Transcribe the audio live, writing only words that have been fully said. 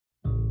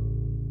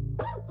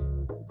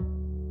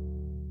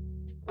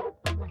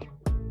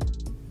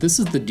This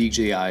is the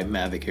DJI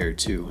Mavic Air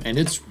 2, and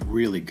it's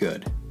really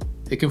good.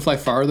 It can fly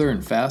farther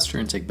and faster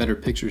and take better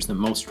pictures than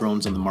most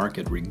drones on the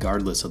market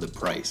regardless of the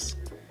price.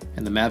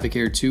 And the Mavic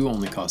Air 2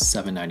 only costs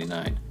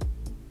 $799.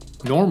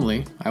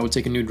 Normally, I would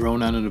take a new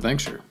drone on an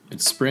adventure.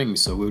 It's spring,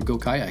 so we would go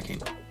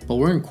kayaking. But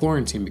we're in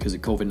quarantine because of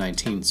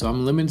COVID-19, so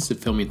I'm limited to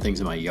filming things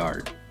in my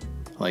yard.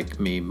 Like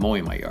me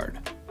mowing my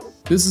yard.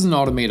 This is an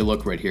automated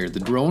look right here. The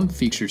drone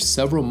features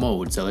several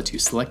modes that let you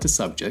select a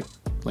subject,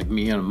 like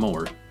me on a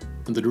mower,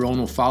 and the drone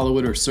will follow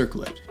it or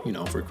circle it,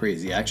 for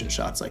crazy action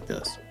shots like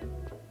this.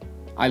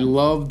 I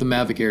love the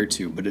Mavic Air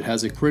 2, but it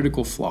has a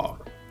critical flaw.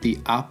 The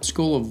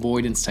obstacle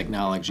avoidance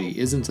technology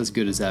isn't as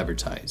good as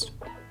advertised.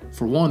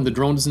 For one, the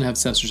drone doesn't have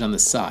sensors on the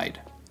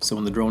side, so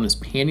when the drone is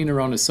panning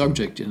around a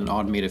subject in an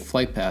automated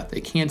flight path,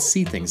 it can't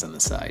see things on the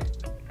side.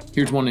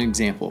 Here's one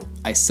example.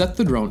 I set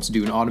the drone to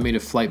do an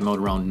automated flight mode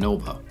around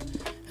Nova,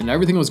 and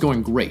everything was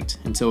going great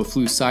until it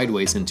flew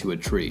sideways into a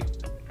tree.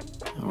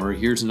 Or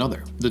here's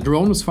another. The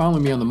drone was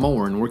following me on the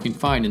mower and working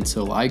fine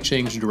until I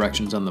changed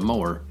directions on the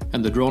mower,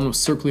 and the drone was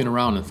circling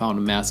around and found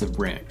a massive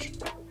branch.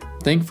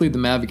 Thankfully, the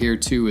Mavic Air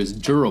 2 is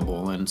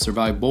durable and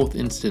survived both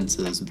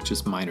instances with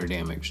just minor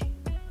damage.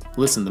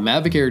 Listen, the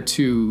Mavic Air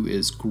 2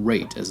 is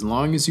great as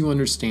long as you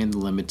understand the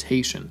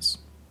limitations.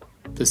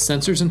 The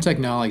sensors and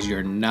technology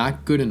are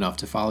not good enough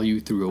to follow you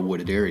through a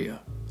wooded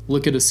area.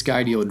 Look at a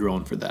Skydio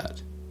drone for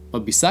that.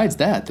 But besides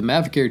that, the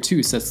Mavic Air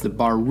 2 sets the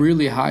bar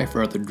really high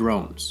for other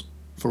drones.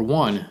 For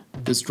one,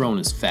 this drone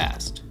is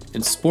fast.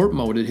 In sport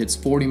mode, it hits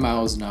 40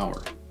 miles an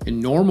hour. In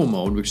normal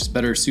mode, which is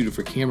better suited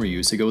for camera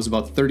use, it goes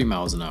about 30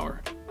 miles an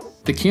hour.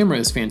 The camera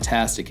is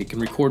fantastic. It can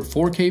record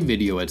 4K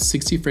video at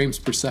 60 frames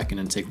per second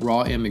and take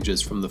raw images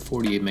from the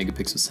 48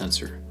 megapixel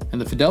sensor. And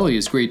the fidelity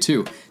is great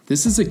too.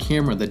 This is a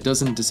camera that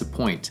doesn't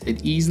disappoint.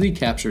 It easily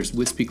captures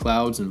wispy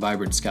clouds and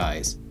vibrant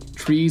skies.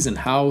 Trees and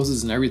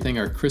houses and everything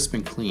are crisp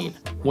and clean.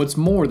 What's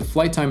more, the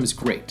flight time is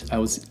great. I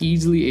was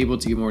easily able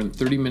to get more than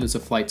 30 minutes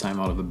of flight time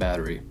out of a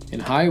battery. In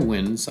high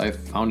winds, I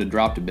found it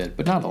dropped a bit,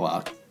 but not a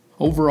lot.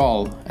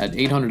 Overall, at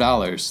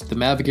 $800, the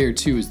Mavic Air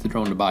 2 is the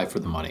drone to buy for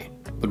the money.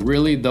 But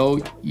really though,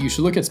 you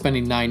should look at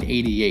spending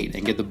 $988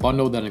 and get the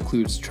bundle that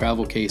includes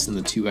travel case and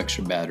the 2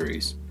 extra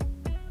batteries.